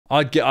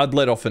I'd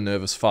let off a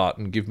nervous fart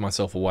and give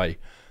myself away.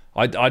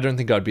 I don't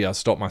think I'd be able to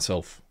stop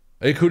myself.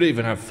 It could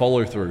even have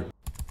follow through.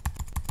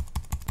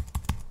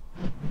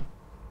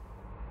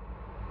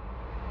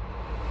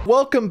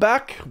 Welcome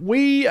back.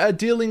 We are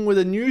dealing with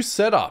a new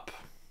setup.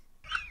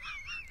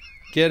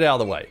 Get out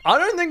of the way. I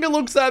don't think it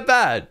looks that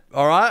bad,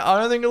 all right? I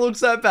don't think it looks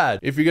that bad.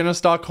 If you're gonna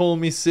start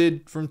calling me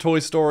Sid from Toy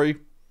Story,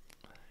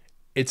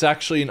 it's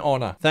actually an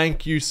honor.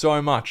 Thank you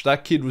so much.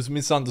 That kid was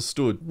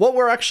misunderstood. What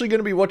we're actually going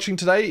to be watching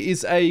today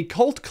is a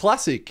cult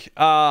classic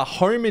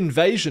home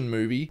invasion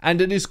movie, and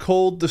it is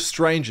called The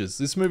Strangers.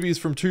 This movie is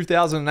from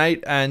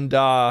 2008, and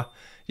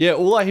yeah,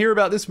 all I hear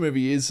about this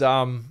movie is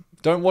don't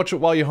watch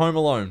it while you're home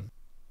alone.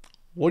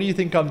 What do you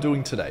think I'm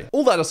doing today?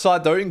 All that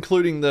aside though,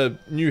 including the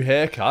new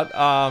haircut,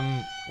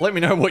 let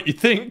me know what you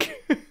think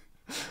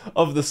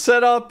of the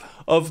setup,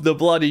 of the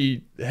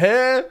bloody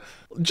hair.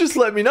 Just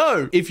let me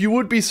know. If you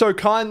would be so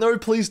kind though,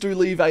 please do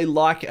leave a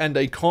like and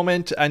a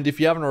comment. And if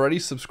you haven't already,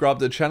 subscribe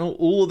to the channel.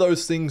 All of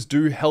those things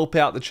do help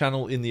out the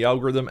channel in the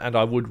algorithm, and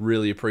I would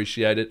really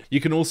appreciate it. You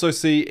can also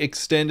see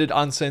extended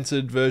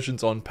uncensored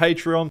versions on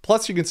Patreon.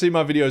 Plus you can see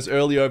my videos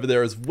early over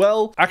there as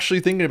well. Actually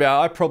thinking about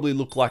it, I probably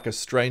look like a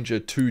stranger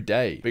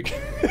today.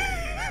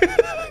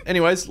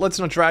 Anyways, let's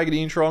not drag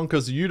the intro on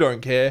because you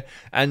don't care.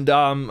 And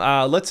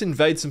let's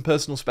invade some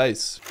personal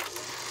space.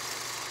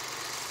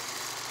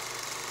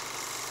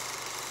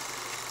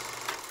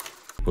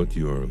 What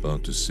you are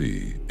about to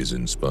see is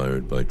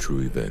inspired by true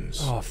events.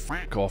 Oh,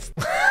 fuck off.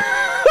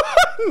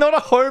 Not a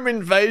home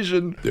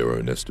invasion. There are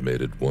an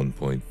estimated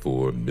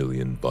 1.4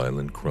 million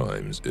violent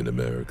crimes in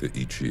America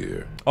each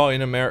year. Oh,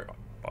 in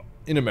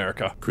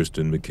America.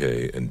 Kristen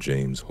McKay and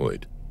James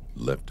Hoyt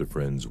left a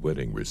friend's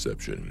wedding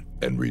reception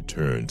and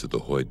returned to the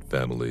Hoyt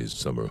family's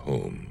summer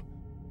home.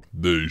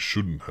 They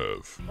shouldn't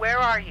have. Where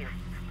are you?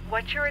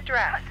 What's your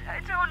address? I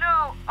don't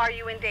know. Are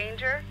you in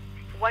danger?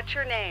 What's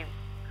your name?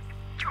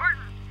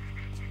 Jordan.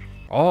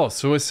 Oh,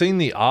 so we're seeing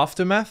the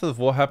aftermath of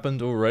what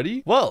happened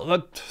already?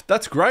 Well,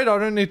 that's great. I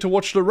don't need to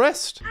watch the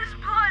rest. There's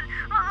blood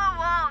on the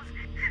walls.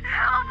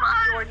 Help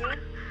us. Jordan.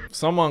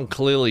 Someone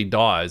clearly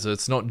dies.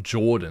 It's not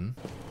Jordan.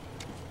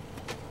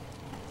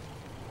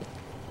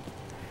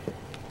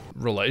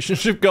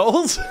 Relationship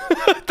goals?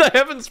 They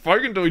haven't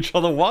spoken to each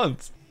other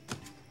once.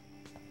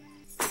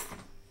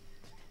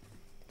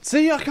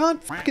 See, I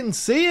can't fucking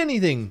see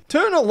anything.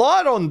 Turn a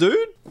light on,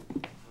 dude.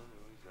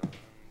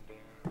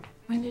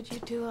 When did you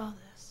do all this?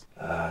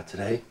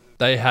 Today.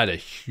 They had a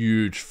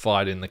huge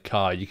fight in the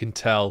car, you can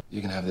tell.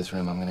 You can have this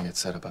room, I'm gonna get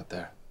set up out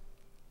there.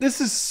 This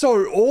is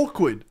so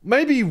awkward.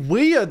 Maybe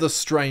we are the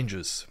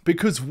strangers,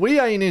 because we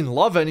ain't in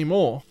love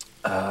anymore.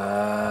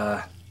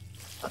 I'll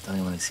tell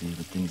you when I see you,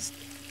 but things,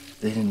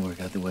 they didn't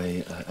work out the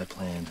way I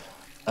planned.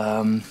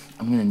 I'm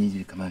gonna need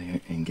you to come out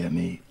here and get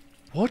me.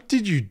 What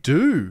did you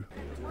do?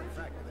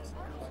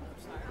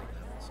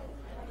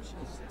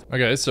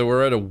 Okay, so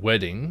we're at a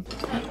wedding.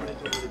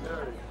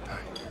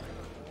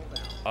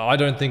 I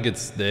don't think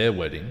it's their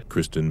wedding.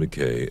 Kristen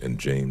McKay and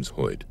James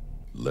Hoyt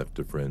left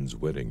a friend's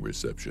wedding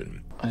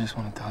reception. I just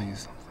want to tell you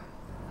something.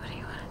 What do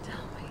you want to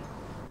tell me?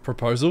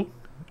 Proposal?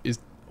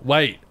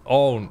 Wait,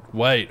 oh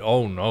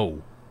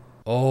no.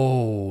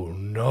 Oh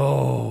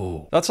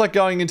no. That's like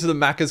going into the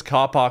Macca's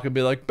car park and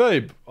be like,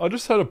 babe, I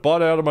just had a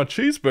bite out of my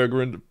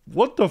cheeseburger and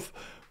what the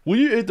will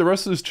you eat the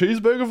rest of this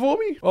cheeseburger for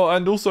me? Oh,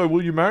 and also,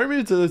 will you marry me?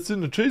 It's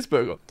in the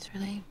cheeseburger. It's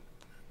really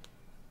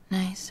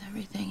nice,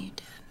 everything you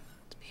did.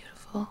 It's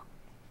beautiful.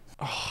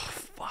 Oh,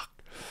 fuck.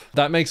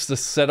 That makes the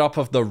setup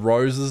of the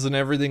roses and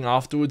everything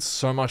afterwards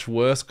so much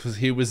worse because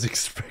he was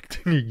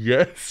expecting a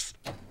yes.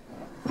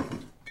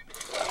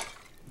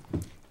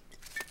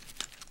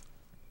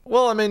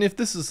 Well, I mean, if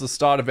this is the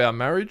start of our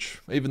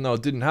marriage, even though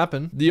it didn't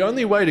happen, the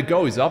only way to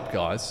go is up,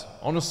 guys.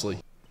 Honestly.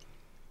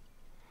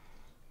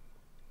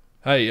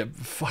 Hey,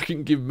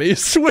 fucking give me a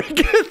swig.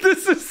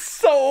 This is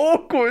so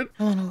awkward.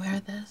 I want to wear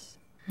this.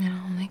 I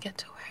only get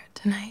to wear it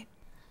tonight.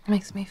 It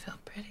makes me feel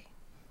pretty.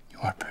 You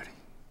are pretty.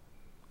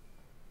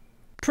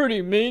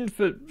 Pretty mean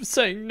for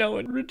saying no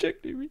and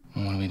rejecting me.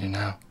 Well, what do we do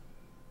now?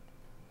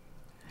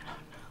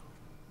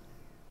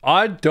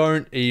 I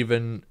don't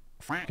even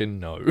fucking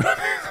know.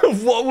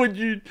 What would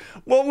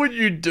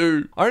you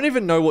do? I don't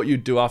even know what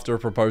you'd do after a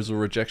proposal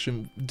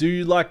rejection. Do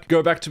you like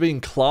go back to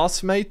being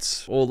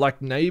classmates or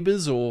like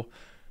neighbors or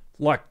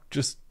like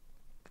just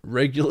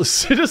regular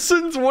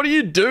citizens? What do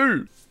you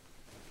do?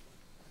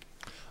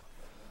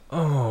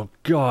 Oh,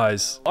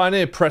 guys. I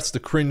need to press the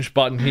cringe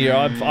button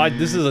here.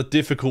 This is a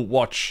difficult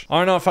watch. I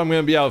don't know if I'm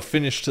going to be able to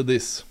finish to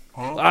this.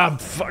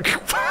 Fuck.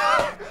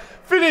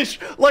 Finish!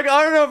 Like,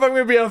 I don't know if I'm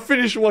going to be able to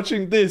finish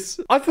watching this.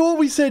 I thought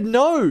we said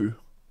no.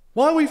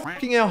 Why are we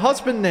fucking our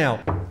husband now?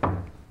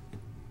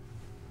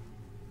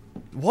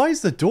 Why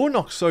is the door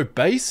knock so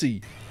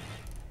bassy?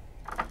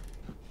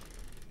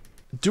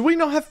 Do we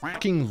not have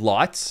fucking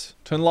lights?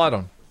 Turn the light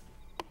on.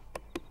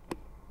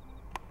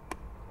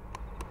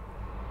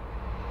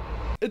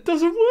 It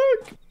doesn't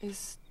work.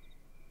 Is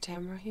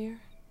Tamara here?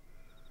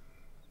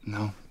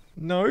 No.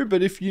 No,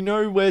 but if you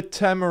know where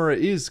Tamara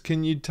is,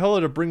 can you tell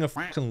her to bring a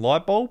fucking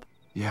light bulb?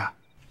 Yeah.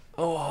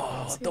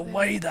 Oh, the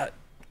way that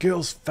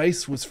girl's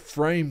face was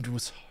framed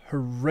was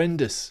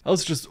horrendous. That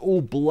was just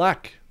all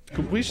black.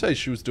 Could we say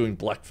she was doing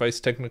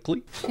blackface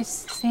technically? She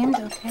seemed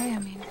okay. I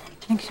mean,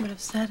 I think she would have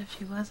said if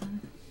she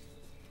wasn't.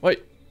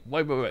 Wait.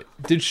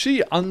 Did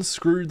she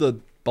unscrew the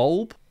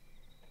bulb?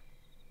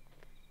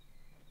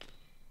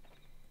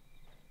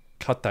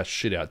 Cut that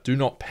shit out. Do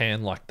not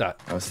pan like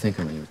that. I was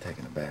thinking when you were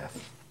taking a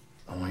bath.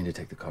 I want you to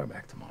take the car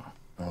back tomorrow.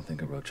 I don't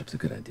think a road trip's a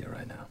good idea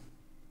right now.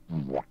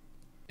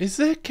 Is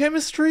there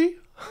chemistry?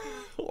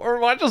 Or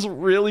am I just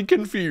really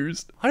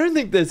confused? I don't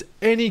think there's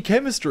any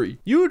chemistry.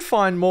 You would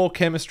find more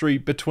chemistry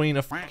between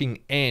a fucking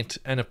ant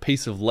and a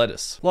piece of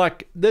lettuce.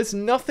 Like, there's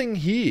nothing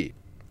here.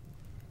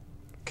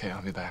 Okay,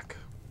 I'll be back.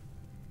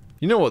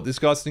 You know what this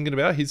guy's thinking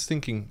about? He's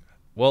thinking,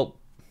 well,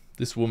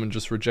 this woman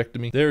just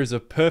rejected me. There is a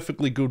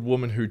perfectly good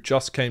woman who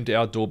just came to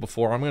our door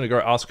before. I'm going to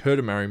go ask her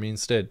to marry me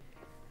instead.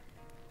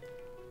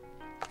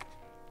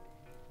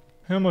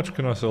 How much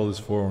can I sell this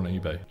for on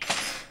eBay?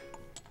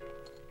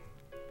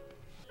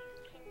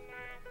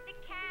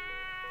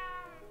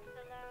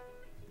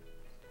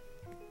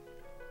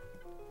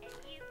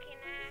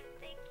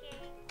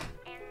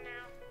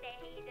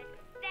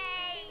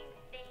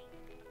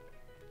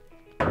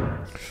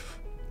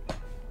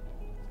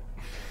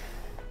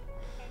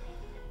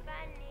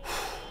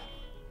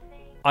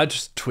 I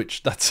just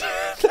twitched. That's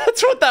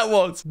what that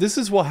was. This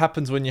is what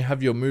happens when you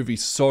have your movie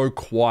so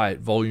quiet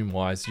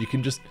volume-wise. You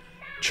can just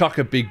chuck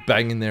a big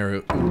bang in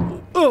there.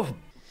 Oh,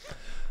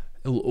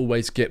 it'll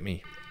always get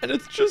me. And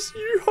it's just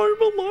you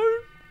home alone.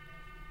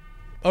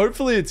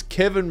 Hopefully it's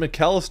Kevin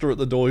McAllister at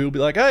the door. He'll be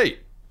like, hey,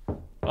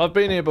 I've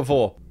been here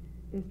before.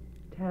 Is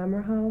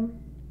Tamara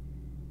home?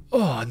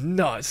 Oh,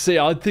 no. See,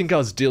 I think I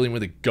was dealing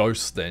with a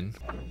ghost then.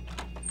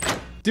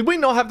 Did we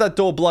not have that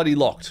door bloody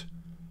locked?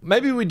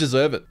 Maybe we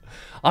deserve it.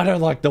 I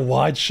don't like the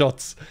wide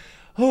shots.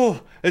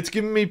 Oh, it's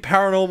giving me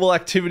Paranormal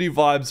Activity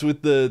vibes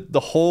with the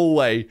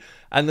hallway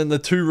and then the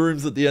 2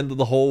 rooms at the end of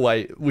the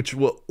hallway, which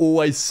were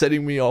always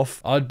setting me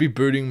off. I'd be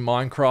booting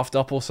Minecraft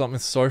up or something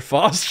so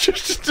fast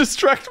just to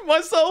distract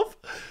myself.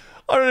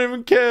 I don't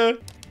even care.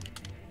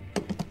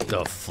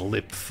 The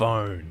flip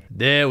phone.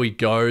 There we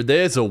go.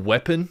 There's a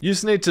weapon. You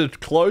just need to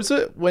close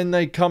it when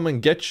they come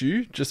and get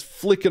you. Just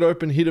flick it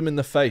open, hit them in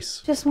the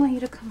face. Just want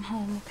you to come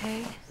home,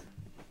 okay?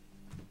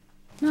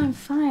 No, I'm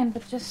fine,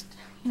 but just,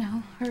 you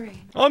know,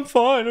 hurry. I'm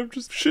fine. I'm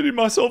just shitting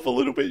myself a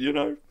little bit, you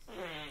know.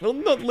 Well,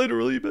 not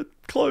literally, but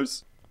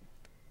close.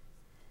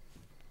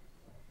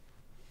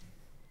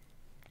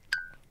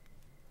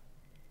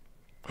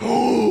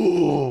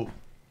 Oh!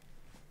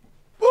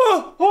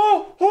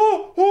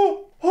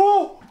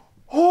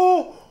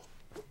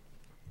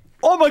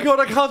 Oh my god,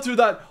 I can't do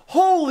that.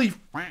 Holy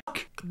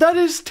fuck. That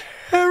is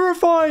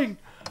terrifying.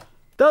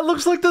 That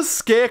looks like the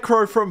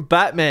Scarecrow from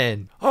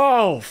Batman.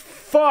 Oh,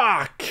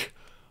 fuck.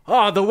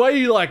 Oh, the way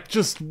he like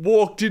just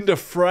walked into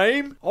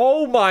frame.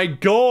 Oh my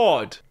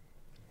god.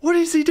 What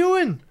is he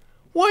doing?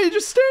 Why are you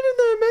just standing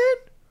there, man?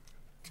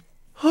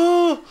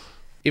 Oh.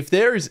 If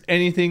there is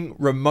anything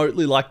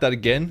remotely like that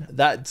again,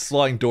 that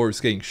sliding door is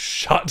getting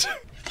shut.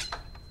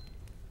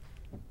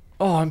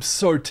 Oh, I'm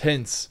so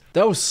tense.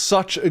 That was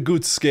such a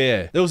good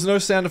scare. There was no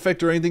sound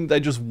effect or anything. They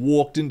just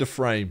walked into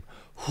frame.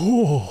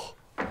 Whew.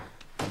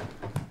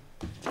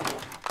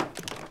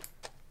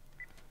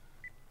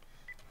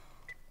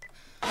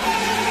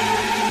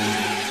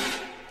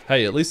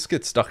 Hey, at least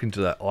get stuck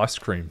into that ice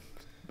cream.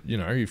 You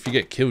know, if you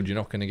get killed, you're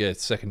not going to get a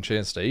second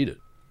chance to eat it.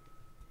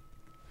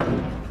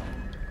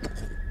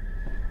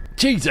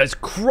 Jesus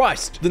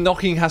Christ! The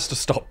knocking has to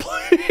stop,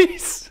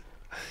 please.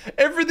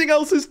 Everything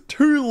else is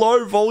too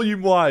low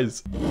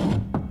volume-wise.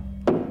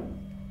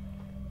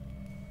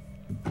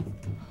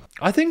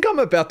 I think I'm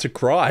about to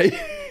cry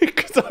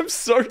because I'm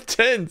so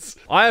tense.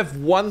 I have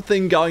one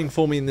thing going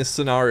for me in this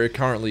scenario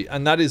currently,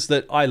 and that is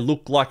that I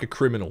look like a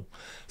criminal.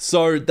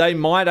 So they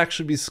might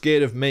actually be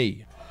scared of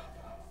me.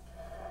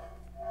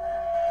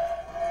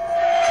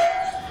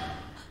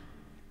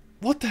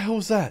 What the hell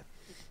was that?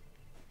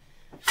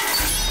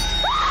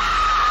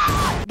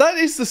 That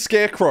is the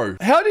Scarecrow.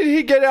 How did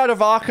he get out of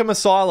Arkham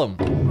Asylum?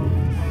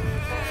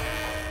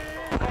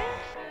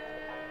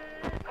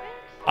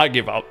 I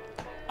give up.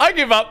 I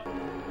give up.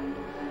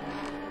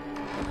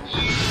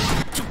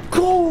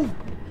 Go!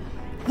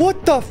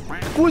 What the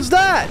f was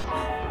that?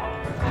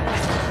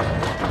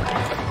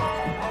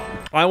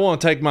 I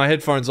want to take my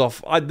headphones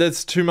off.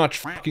 There's too much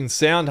fucking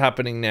sound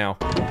happening now.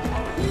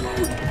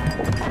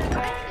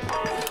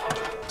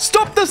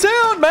 Stop the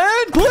sound,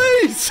 man!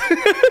 Please!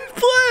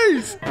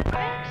 Please!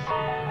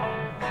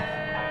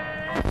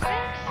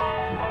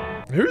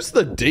 Who's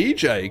the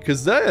DJ?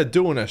 Because they are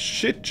doing a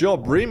shit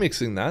job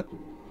remixing that.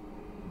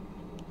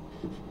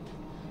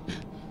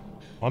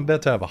 I'm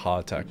about to have a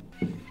heart attack.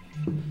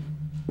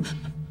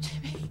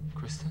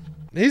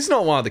 He's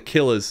not one of the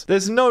killers.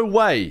 There's no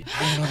way.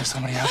 How do you know there's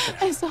somebody out there?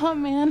 I saw a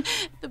man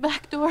at the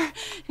back door, and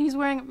he's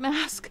wearing a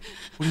mask.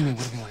 What do you mean?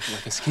 What do you mean?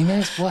 Like a ski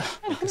mask? What?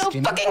 No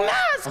fucking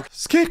mask!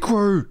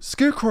 Scarecrow!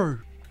 Scarecrow!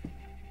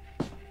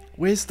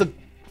 Where's the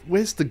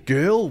Where's the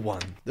girl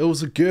one? There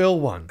was a girl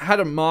one. Had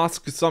a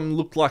mask or something,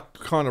 looked like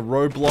kind of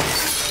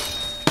Roblox.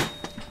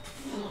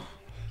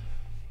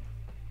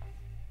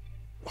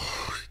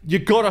 You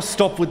gotta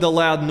stop with the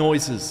loud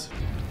noises.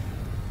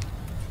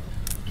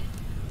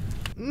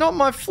 Not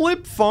my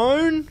flip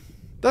phone.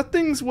 That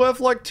thing's worth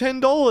like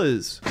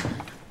 $10.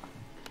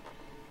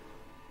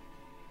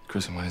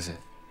 Kristen, what is it?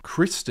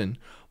 Kristen?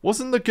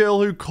 Wasn't the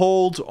girl who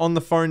called on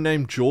the phone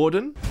named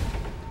Jordan?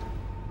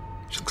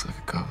 She looks like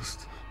a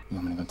ghost. You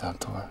want me to go talk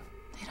to her?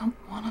 They don't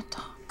want to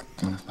talk.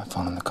 I left my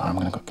phone in the car. I'm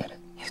gonna go get it.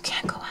 You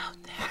can't go out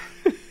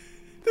there.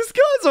 This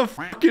guy's a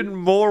fucking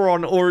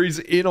moron, or he's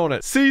in on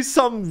it. See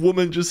some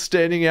woman just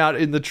standing out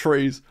in the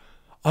trees.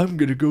 I'm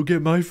gonna go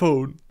get my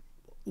phone.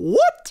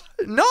 What?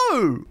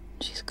 No!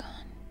 She's gone.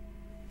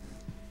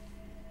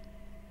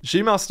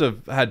 She must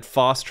have had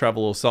fast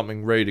travel or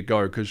something ready to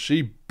go, because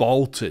she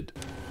bolted.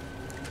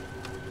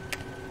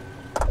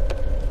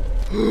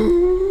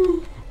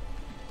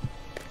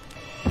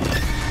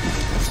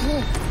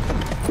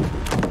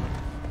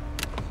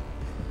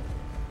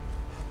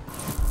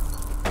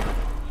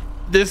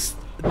 This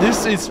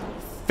is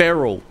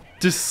feral.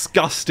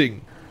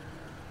 Disgusting.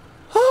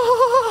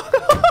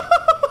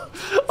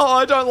 Oh,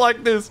 I don't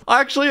like this.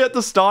 Actually, at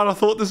the start, I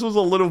thought this was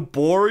a little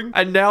boring,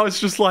 and now it's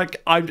just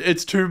like,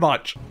 it's too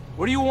much.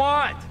 What do you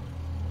want?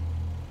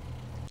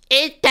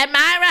 Is Tamara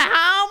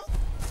home?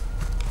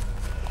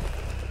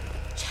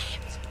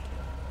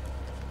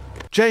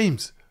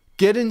 James,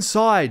 get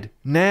inside,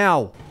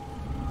 now.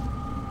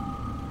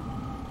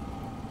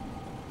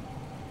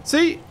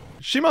 See?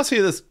 She must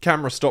hear this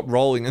camera stop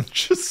rolling and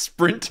just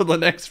sprint to the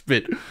next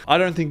bit. I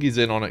don't think he's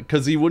in on it,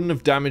 because he wouldn't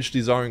have damaged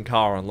his own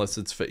car unless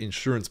it's for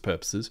insurance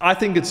purposes. I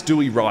think it's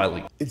Dewey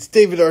Riley. It's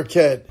David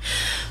Arquette.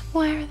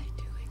 Why are they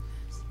doing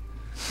this?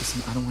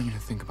 Listen, I don't want you to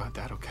think about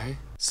that, okay?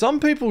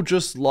 Some people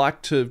just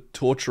like to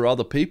torture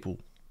other people.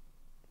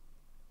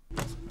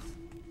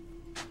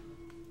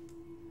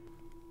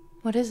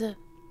 What is it?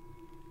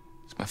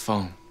 It's my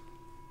phone.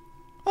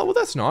 Oh, well,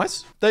 that's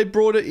nice. They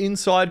brought it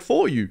inside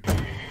for you.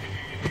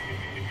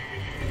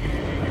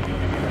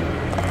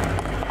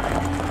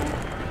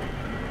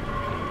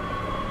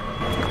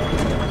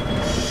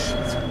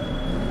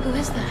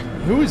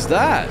 Who is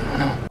that?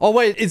 Oh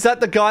wait, is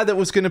that the guy that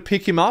was going to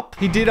pick him up?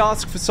 He did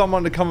ask for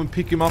someone to come and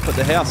pick him up at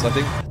the house, I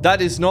think.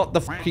 That is not the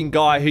fucking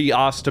guy he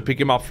asked to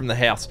pick him up from the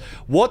house.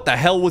 What the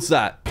hell was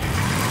that?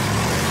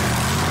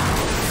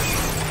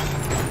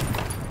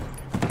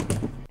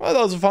 Well,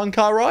 that was a fun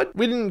car ride.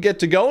 We didn't get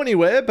to go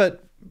anywhere,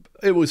 but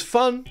it was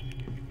fun.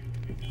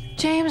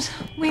 James,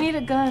 we need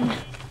a gun.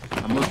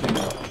 I'm looking.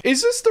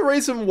 Is this the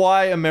reason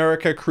why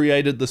America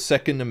created the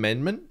Second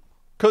Amendment?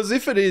 Because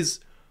if it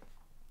is,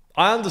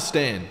 I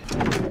understand.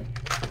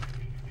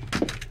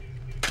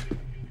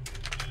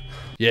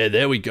 Yeah,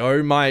 there we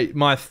go.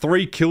 My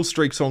 3 kill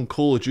streaks on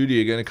Call of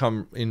Duty are going to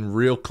come in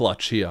real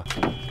clutch here.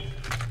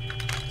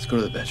 Let's go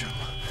to the bedroom.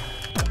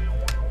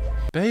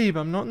 Babe,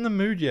 I'm not in the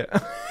mood yet.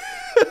 Oh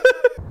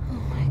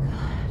my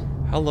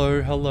god.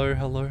 Hello, hello,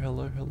 hello,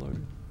 hello, hello.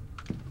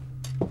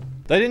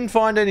 They didn't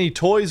find any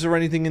toys or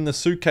anything in the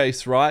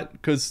suitcase, right?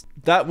 Because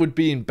that would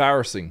be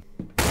embarrassing.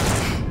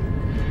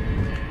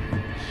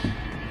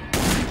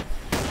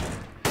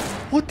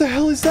 What the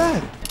hell is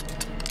that?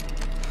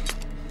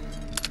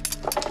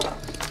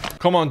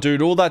 Come on,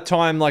 dude. All that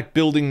time, like,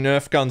 building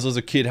Nerf guns as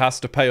a kid has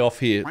to pay off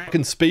here. I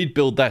can speed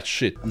build that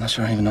shit. I'm not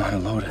sure I even know how to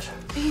load it.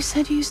 But you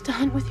said you used to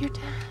hunt with your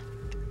dad.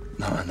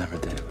 No, I never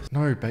did.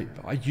 No, babe.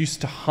 I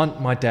used to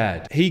hunt my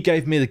dad. He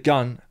gave me the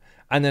gun,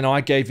 and then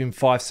I gave him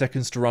 5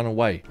 seconds to run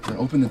away. Then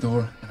open the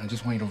door, and I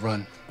just want you to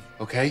run,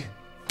 okay?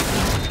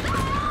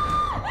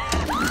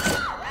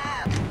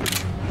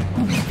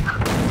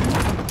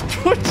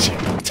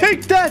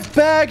 Take that,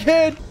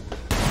 baghead!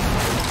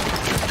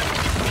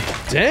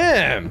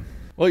 Damn!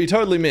 Well, you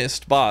totally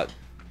missed, but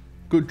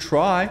good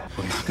try.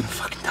 We're not gonna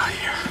fucking die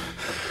here.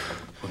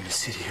 We're gonna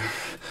sit here.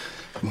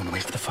 We're gonna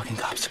wait for the fucking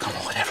cops to come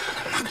or whatever.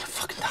 I'm not gonna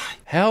fucking die.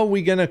 How are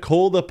we gonna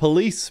call the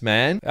police,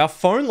 man? Our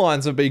phone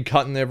lines have been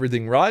cut and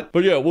everything, right?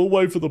 But yeah, we'll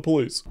wait for the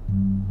police.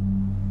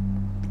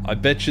 I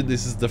bet you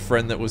this is the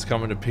friend that was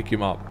coming to pick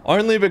him up.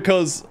 Only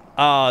because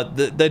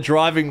they're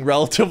driving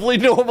relatively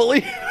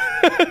normally.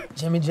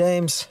 Jimmy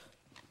James,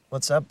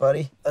 what's up,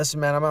 buddy? Listen,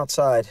 man, I'm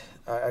outside.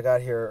 I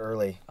got here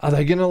early. Are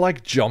they gonna,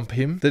 like, jump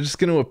him? They're just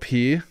gonna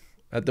appear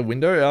at the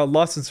window?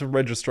 License and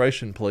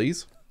registration,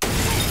 please.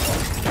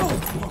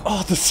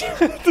 Oh, the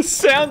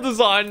sound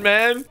design,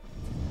 man!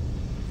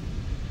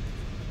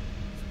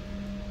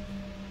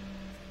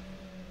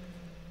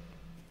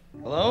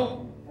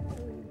 Hello?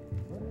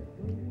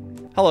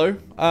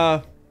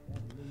 Hello,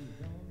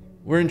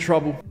 we're in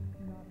trouble.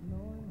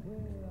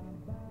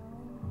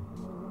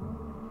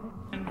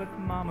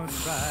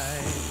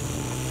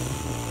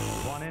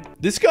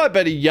 This guy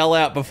better yell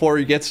out before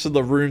he gets to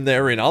the room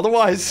they're in,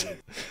 otherwise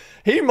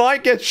he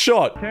might get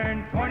shot.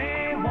 Turned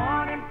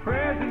 21 in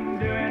prison,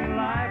 doing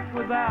life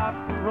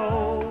without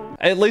parole.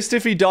 At least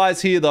if he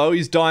dies here though,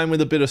 he's dying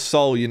with a bit of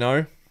soul, you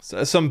know?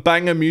 Some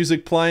banger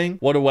music playing.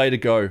 What a way to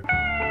go.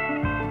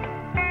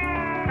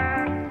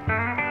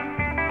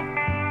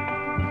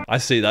 I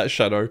see that,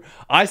 Shadow.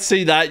 I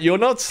see that. You're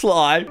not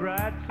sly.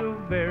 Tried so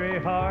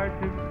very hard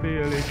to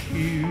feel it's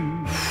you.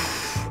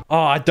 Oh,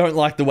 I don't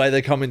like the way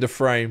they come into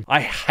frame.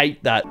 I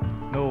hate that.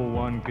 No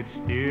one could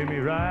steer me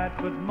right,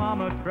 but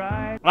Mama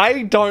tried.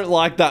 I don't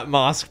like that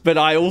mask, but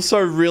I also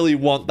really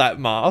want that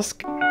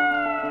mask.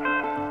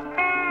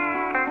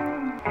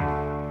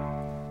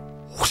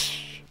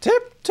 Whoosh.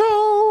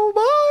 Tiptoe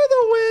by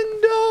the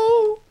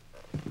window.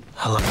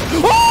 Hello.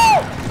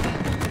 Oh!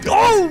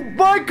 Oh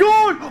my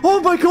god! Oh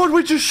my god,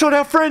 we just shot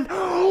our friend!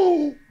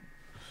 Oh!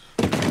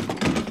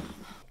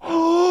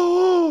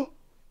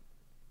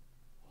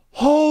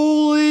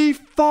 Holy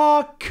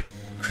fuck!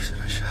 Kristen,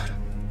 I shot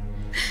him.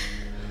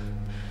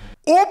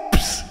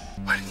 Oops!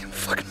 Why didn't he have a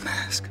fucking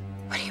mask?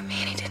 What do you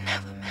mean he didn't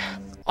have a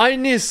mask? I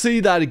need to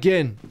see that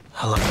again.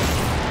 Hello.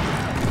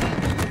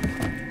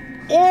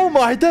 Oh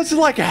my, that's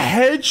like a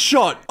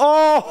headshot.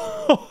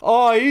 Oh,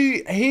 oh,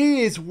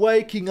 he is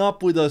waking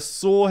up with a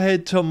sore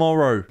head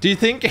tomorrow. Do you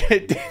think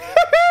hang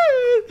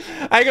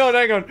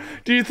on.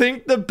 Do you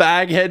think the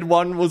baghead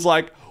one was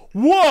like,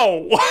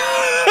 whoa,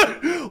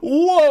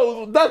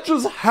 whoa, that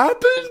just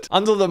happened?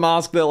 Under the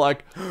mask, they're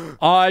like,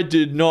 I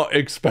did not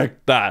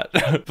expect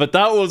that, but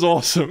that was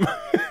awesome.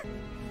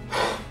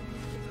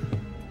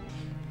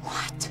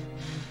 What?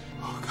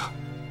 Oh god.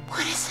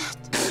 What is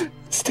it?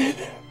 It's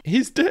dead.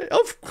 He's dead.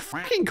 Of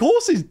fucking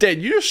course he's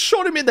dead. You just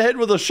shot him in the head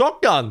with a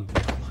shotgun.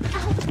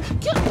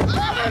 Get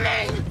off of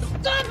me!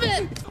 Stop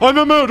it! I'm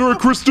a murderer,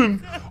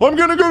 Kristen. I'm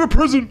gonna go to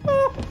prison.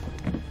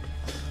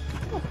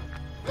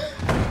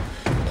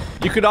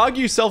 You could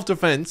argue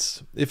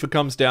self-defense if it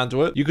comes down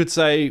to it. You could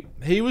say,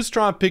 he was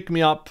trying to pick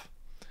me up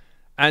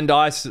and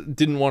I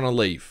didn't want to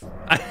leave.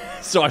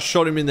 So I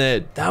shot him in the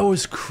head. That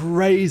was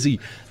crazy.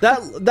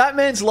 That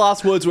man's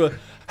last words were,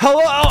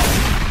 hello!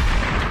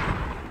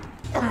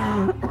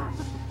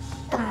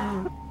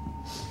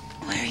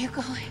 Where are you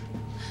going?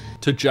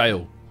 To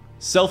jail.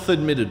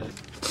 Self-admitted.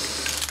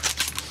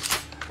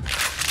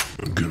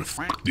 I'm gonna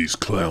fuck these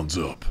clowns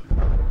up.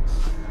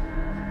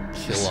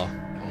 Killer.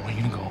 I want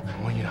you to go.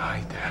 I want you to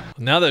hide there.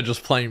 Now they're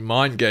just playing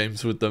mind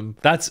games with them.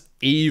 That's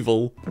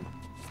evil.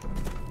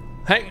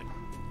 Hey,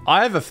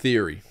 I have a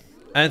theory.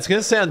 And it's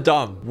gonna sound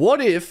dumb.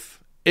 What if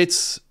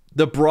it's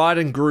the bride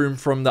and groom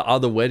from the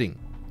other wedding?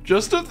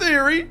 Just a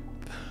theory.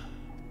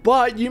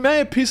 But you may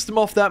have pissed them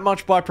off that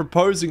much by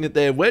proposing at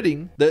their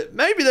wedding that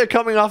maybe they're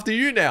coming after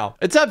you now.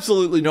 It's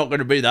absolutely not going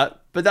to be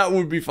that, but that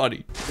would be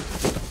funny.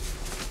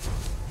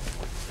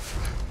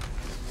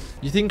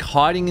 You think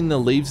hiding in the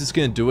leaves is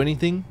going to do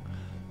anything?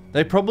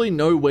 They probably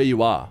know where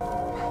you are.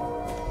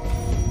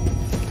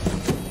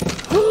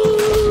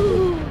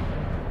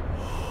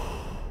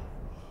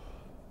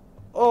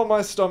 Oh,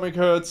 my stomach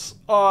hurts.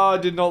 Oh, I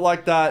did not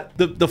like that.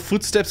 The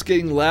footsteps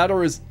getting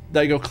louder as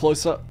they go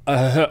closer.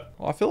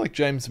 I feel like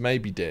James may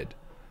be dead.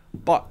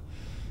 But,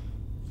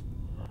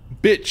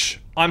 bitch,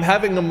 I'm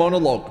having a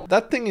monologue.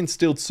 That thing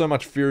instilled so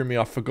much fear in me,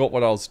 I forgot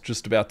what I was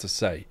just about to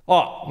say.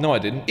 Oh, no, I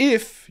didn't.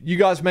 If you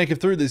guys make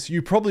it through this,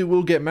 you probably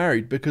will get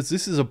married because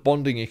this is a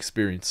bonding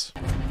experience.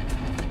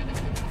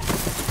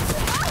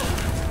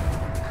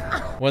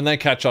 When they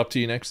catch up to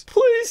you next.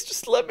 Please,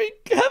 just let me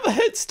have a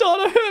head start.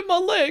 I hurt my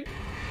leg.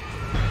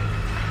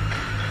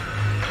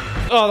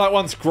 Oh, that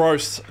one's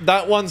gross.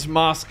 That one's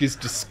mask is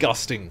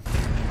disgusting.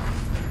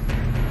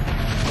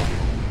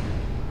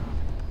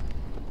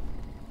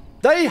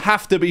 They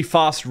have to be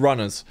fast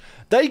runners.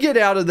 They get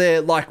out of there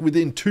like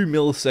within 2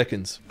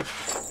 milliseconds.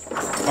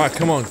 All right,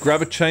 come on,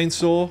 grab a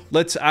chainsaw.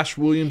 Let's Ash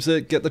Williams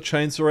it, get the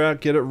chainsaw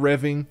out, get it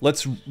revving.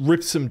 Let's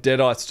rip some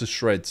deadites to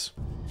shreds.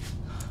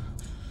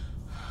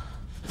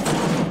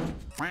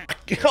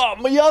 Oh,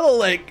 my other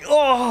leg.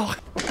 Oh.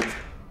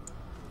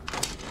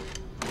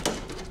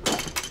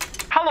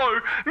 Hello,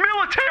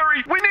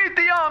 military! We need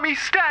the army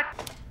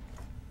stat!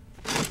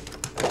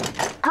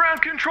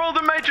 Ground control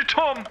to Major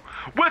Tom!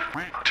 With...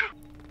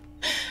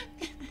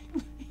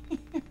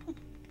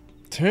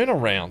 Turn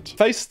around.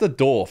 Face the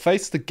door.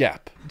 Face the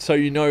gap. So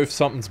you know if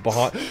something's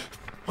behind.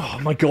 Oh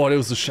my god, it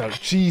was a shadow.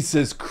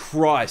 Jesus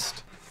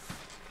Christ.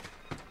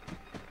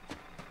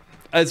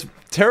 As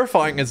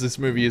terrifying as this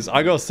movie is,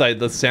 I gotta say,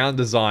 the sound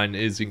design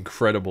is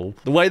incredible.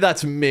 The way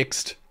that's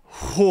mixed.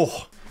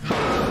 Oh.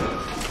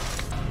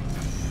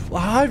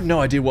 I have no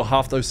idea what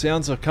half those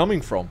sounds are coming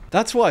from.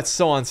 That's why it's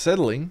so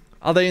unsettling.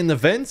 Are they in the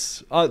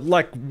vents?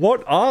 Like,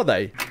 what are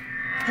they?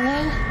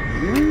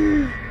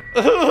 Hello?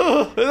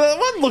 That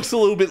one looks a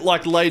little bit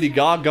like Lady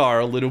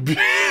Gaga a little bit.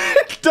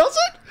 Does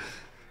it?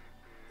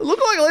 It look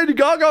like Lady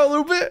Gaga a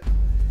little bit.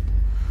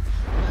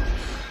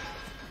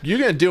 You're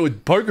gonna deal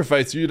with poker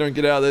face if you don't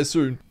get out of there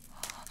soon.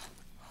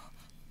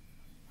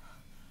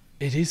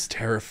 It is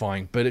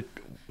terrifying, but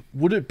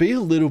would it be a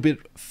little bit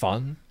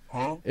fun?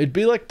 Huh? It'd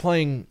be like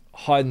playing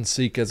hide and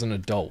seek as an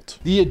adult.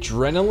 The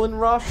adrenaline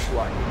rush,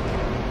 like...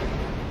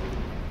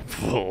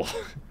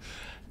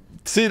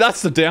 See,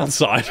 that's the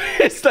downside.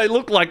 Is they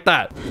look like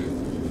that.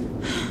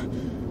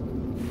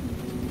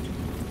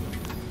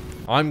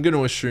 I'm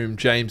gonna assume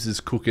James is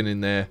cooking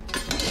in there.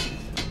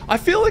 I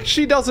feel like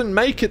she doesn't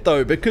make it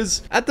though,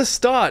 because at the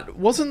start,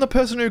 wasn't the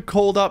person who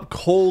called up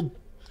called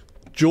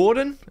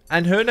Jordan?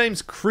 And her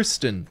name's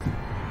Kristen.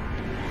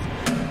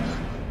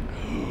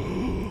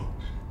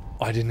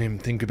 I didn't even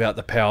think about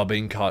the power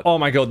being cut. Oh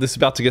my god, this is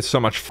about to get so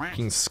much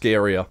fucking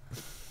scarier.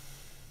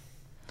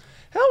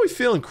 How are we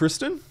feeling,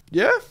 Kristen?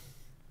 Yeah?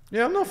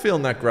 Yeah, I'm not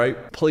feeling that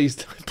great. Please,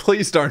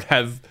 please don't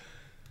have...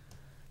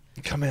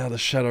 Come out of the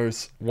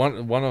shadows. One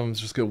of them's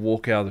just gonna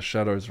walk out of the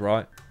shadows,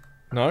 right?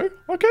 No?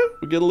 Okay,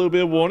 we get a little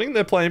bit of warning.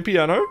 They're playing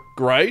piano.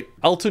 Great.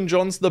 Elton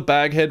John's the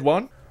baghead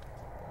one.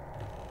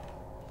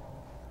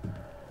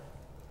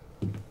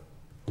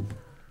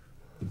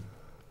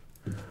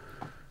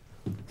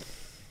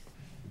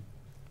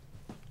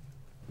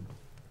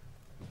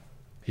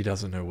 He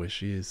doesn't know where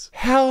she is.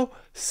 How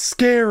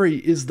scary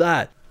is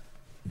that?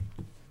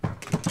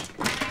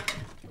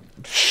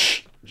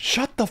 Shh!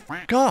 Shut the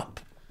fuck up!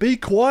 Be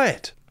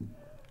quiet!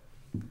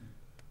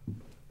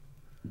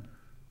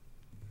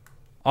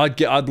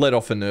 I'd let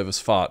off a nervous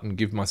fart and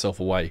give myself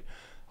away.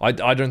 I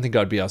don't think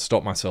I'd be able to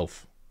stop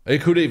myself.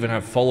 It could even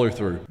have follow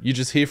through. You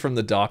just hear from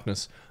the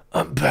darkness,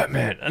 I'm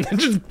Batman, and then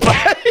just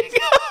bang!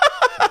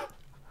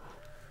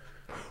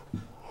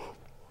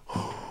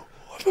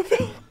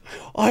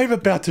 I'm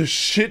about to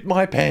shit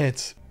my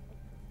pants.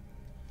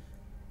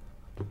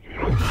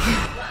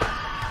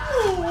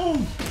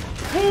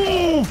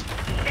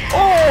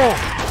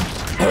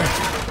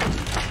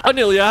 I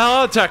nearly had a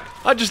heart attack.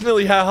 I just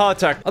nearly had a heart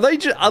attack.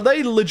 Are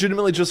they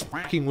legitimately just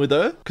fucking with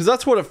her? Because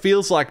that's what it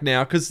feels like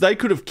now. Because they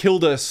could have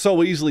killed her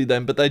so easily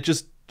then, but they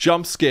just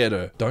jump scared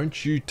her.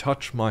 Don't you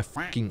touch my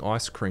fucking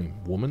ice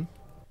cream, woman.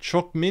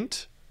 Choc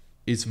mint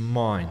is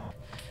mine.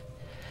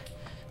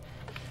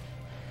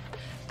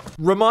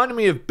 Reminded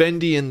me of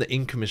Bendy and the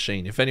Ink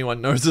Machine, if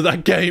anyone knows of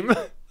that game.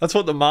 That's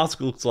what the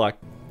mask looks like.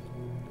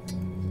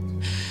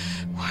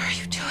 Why are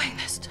you doing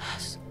this to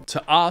us?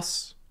 To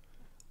us?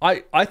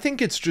 I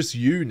think it's just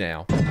you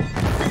now.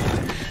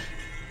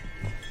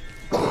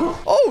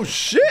 Oh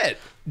shit!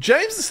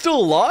 James is still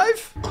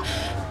alive?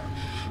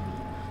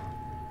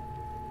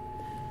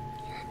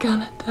 You're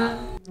gonna die.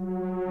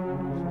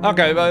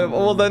 Okay,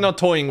 well they're not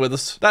toying with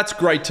us. That's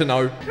great to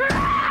know.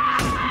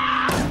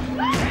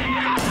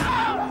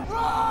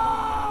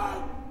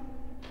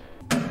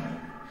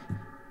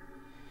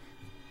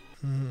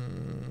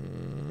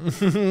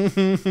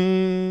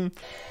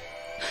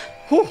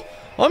 Whew,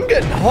 I'm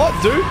getting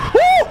hot, dude.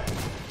 Woo!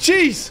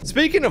 Jeez.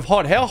 Speaking of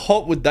hot, how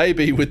hot would they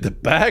be with the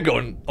bag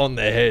on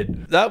their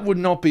head? That would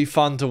not be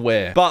fun to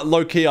wear. But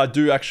low key, I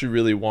do actually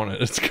really want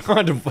it. It's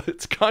kind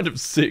of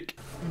sick.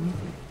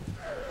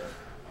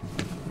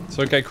 It's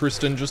okay,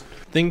 Kristen. Just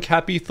think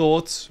happy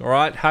thoughts. All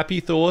right, happy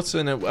thoughts,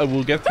 and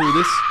we'll get through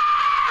this.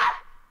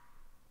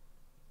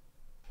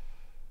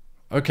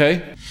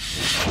 Okay.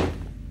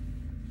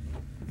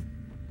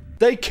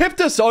 They kept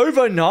us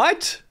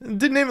overnight?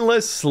 Didn't even let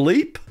us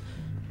sleep?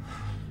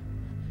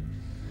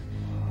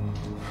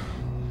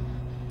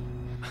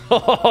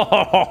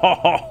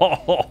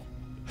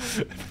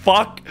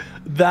 Fuck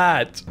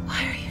that.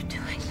 Why are you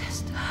doing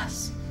this to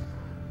us?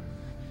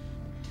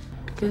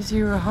 Because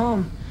you were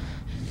home.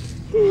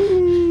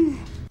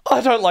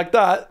 I don't like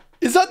that.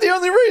 Is that the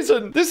only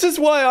reason? This is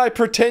why I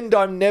pretend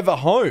I'm never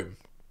home.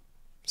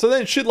 So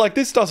then shit like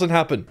this doesn't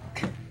happen.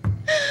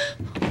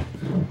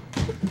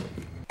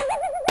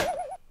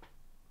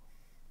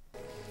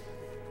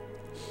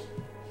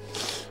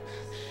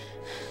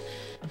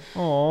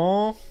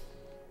 Aww.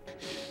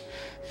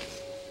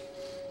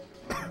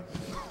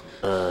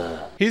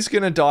 He's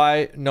gonna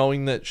die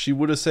knowing that she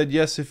would have said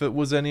yes if it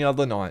was any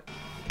other night.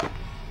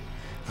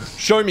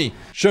 Show me.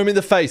 Show me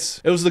the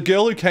face. It was the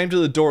girl who came to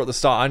the door at the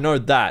start. I know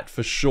that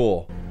for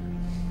sure.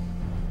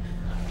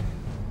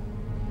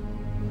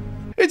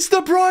 It's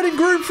the bride and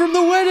groom from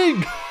the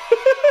wedding.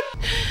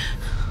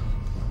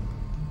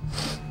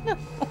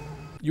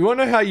 You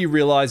wanna know how you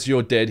realize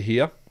you're dead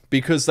here?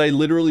 Because they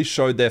literally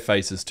showed their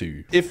faces to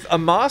you. If a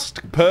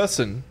masked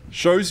person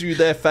shows you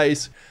their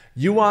face,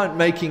 you aren't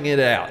making it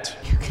out.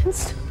 You can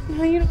stop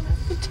now. You don't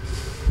have to.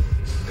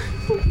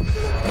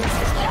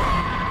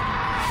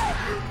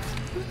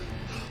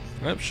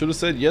 Yep, should have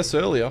said yes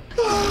earlier.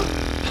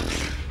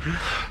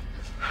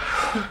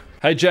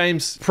 Hey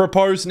James,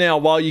 propose now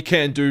while you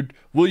can, dude.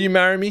 Will you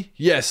marry me?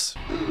 Yes.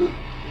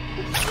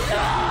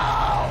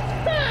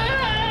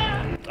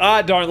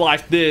 I don't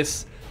like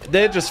this.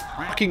 They're just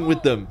fucking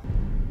with them.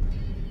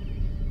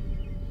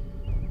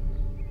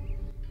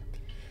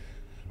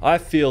 I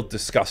feel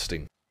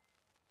disgusting.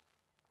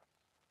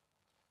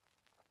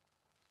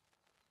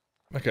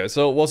 Okay,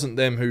 so it wasn't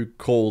them who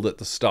called at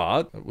the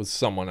start. It was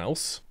someone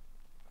else.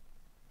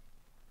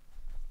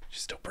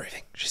 She's still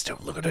breathing. She's still...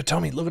 Look at her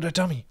tummy. Look at her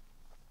tummy.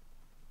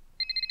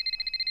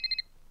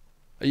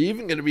 Are you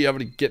even going to be able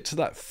to get to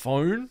that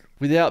phone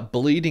without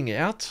bleeding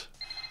out?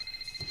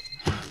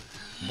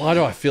 Why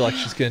do I feel like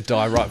she's going to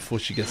die right before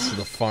she gets to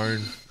the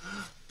phone?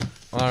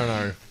 I don't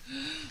know.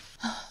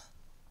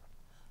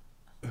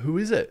 Who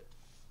is it?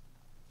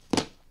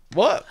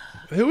 What?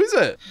 Who is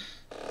it?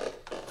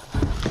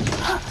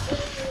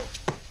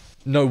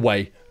 No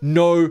way.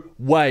 No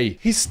way.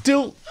 He's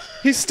still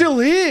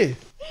here.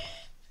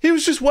 He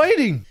was just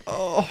waiting.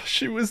 Oh,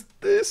 she was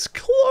this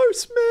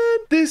close, man.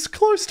 This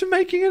close to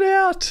making it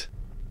out.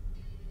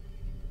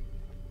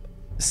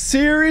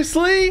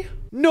 Seriously?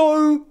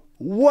 No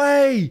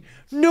way.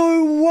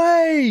 No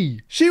way.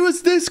 She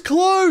was this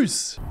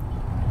close.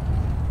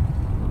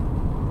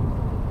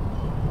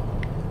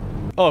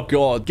 Oh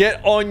God,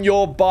 get on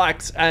your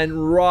bikes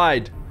and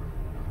ride.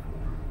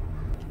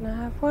 Can I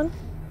have one?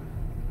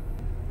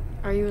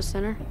 Are you a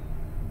sinner?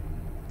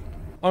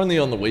 Only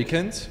on the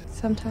weekends.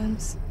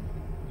 Sometimes.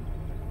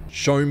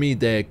 Show me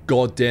their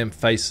goddamn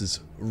faces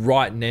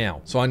right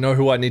now so I know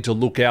who I need to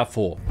look out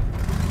for.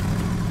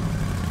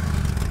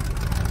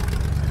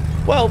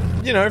 Well,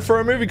 you know, for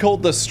a movie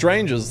called The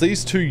Strangers,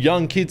 these two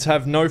young kids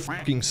have no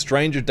fucking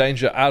stranger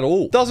danger at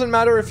all. Doesn't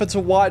matter if it's a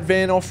white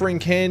van offering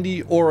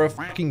candy or a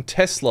fucking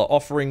Tesla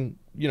offering,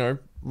 you know,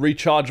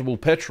 rechargeable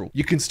petrol.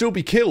 You can still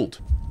be killed.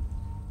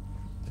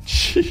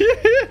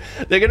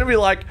 They're gonna be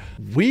like,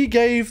 we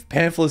gave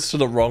pamphlets to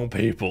the wrong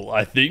people,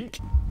 I think.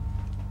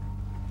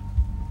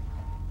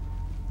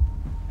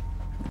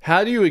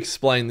 How do you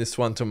explain this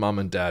one to mum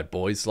and dad,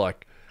 boys?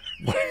 Like,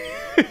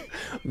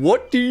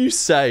 what do you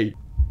say?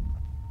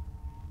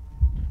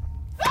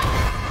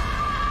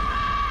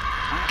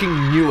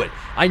 Fucking knew it.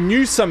 I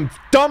knew some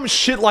dumb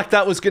shit like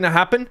that was gonna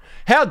happen.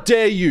 How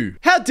dare you?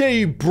 How dare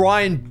you,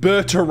 Brian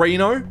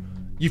Bertorino?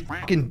 You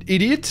fucking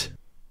idiot.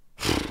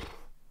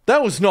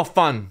 That was not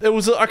fun. It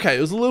was, okay,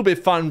 it was a little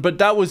bit fun, but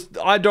that was,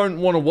 I don't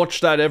want to watch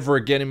that ever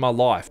again in my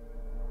life.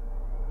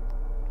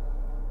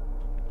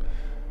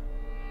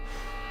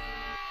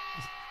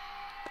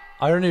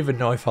 I don't even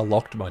know if I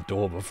locked my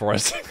door before I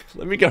said,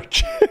 let me go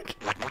check.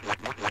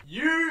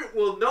 You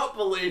will not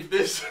believe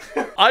this.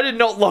 I did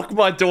not lock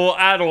my door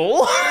at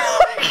all.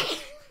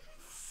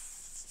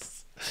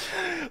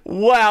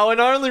 Wow,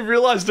 and I only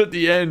realized at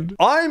the end.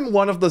 I'm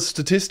one of the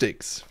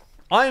statistics.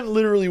 I am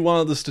literally one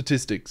of the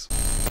statistics.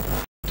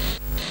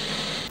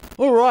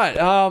 All right,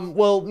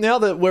 well, now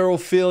that we're all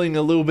feeling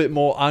a little bit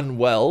more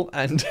unwell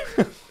and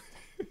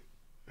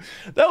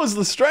that was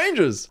The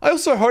Strangers. I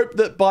also hope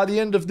that by the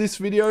end of this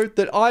video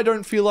that I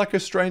don't feel like a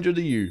stranger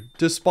to you,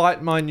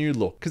 despite my new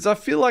look. Because I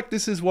feel like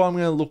this is what I'm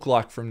going to look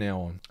like from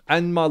now on.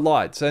 And my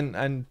lights.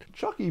 And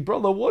Chucky,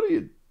 brother,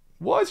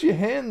 why is your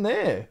hand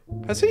there?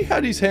 Has he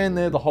had his hand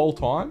there the whole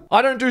time?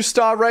 I don't do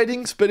star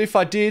ratings, but if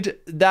I did,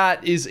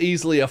 that is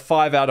easily a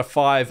 5 out of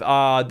 5.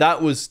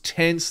 That was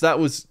tense. That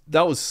was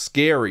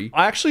scary.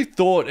 I actually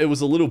thought it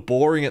was a little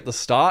boring at the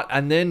start,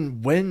 and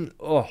then when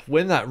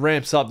that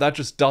ramps up, that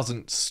just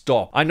doesn't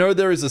stop. I know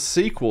there is a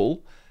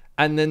sequel,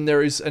 and then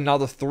there is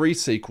another 3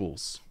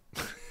 sequels.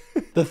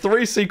 The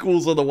 3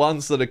 sequels are the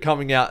ones that are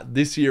coming out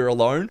this year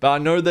alone, but I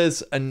know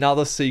there's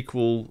another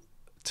sequel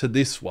to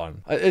this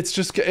one.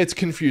 It's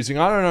confusing.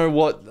 I don't know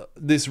what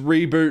this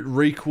reboot,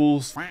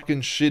 requels, fucking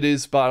shit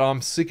is, but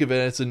I'm sick of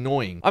it. It's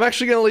annoying. I'm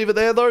actually going to leave it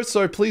there though,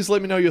 so please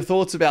let me know your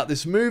thoughts about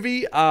this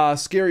movie.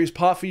 Scariest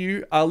part for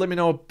you. Let me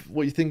know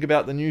what you think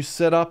about the new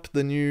setup,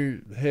 the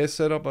new hair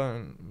setup,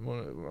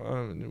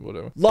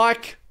 whatever.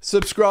 Like,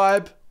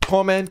 subscribe,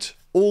 comment,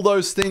 all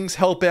those things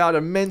help out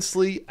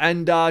immensely,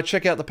 and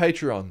check out the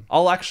Patreon.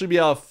 I'll actually be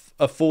able to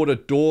afford a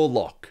door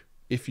lock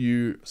if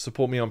you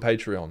support me on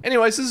Patreon.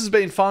 Anyways, this has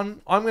been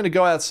fun. I'm going to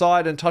go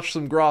outside and touch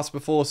some grass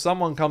before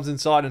someone comes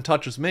inside and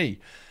touches me.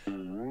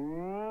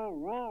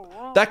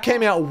 That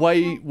came out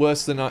way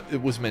worse than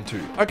it was meant to.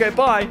 Okay,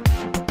 bye.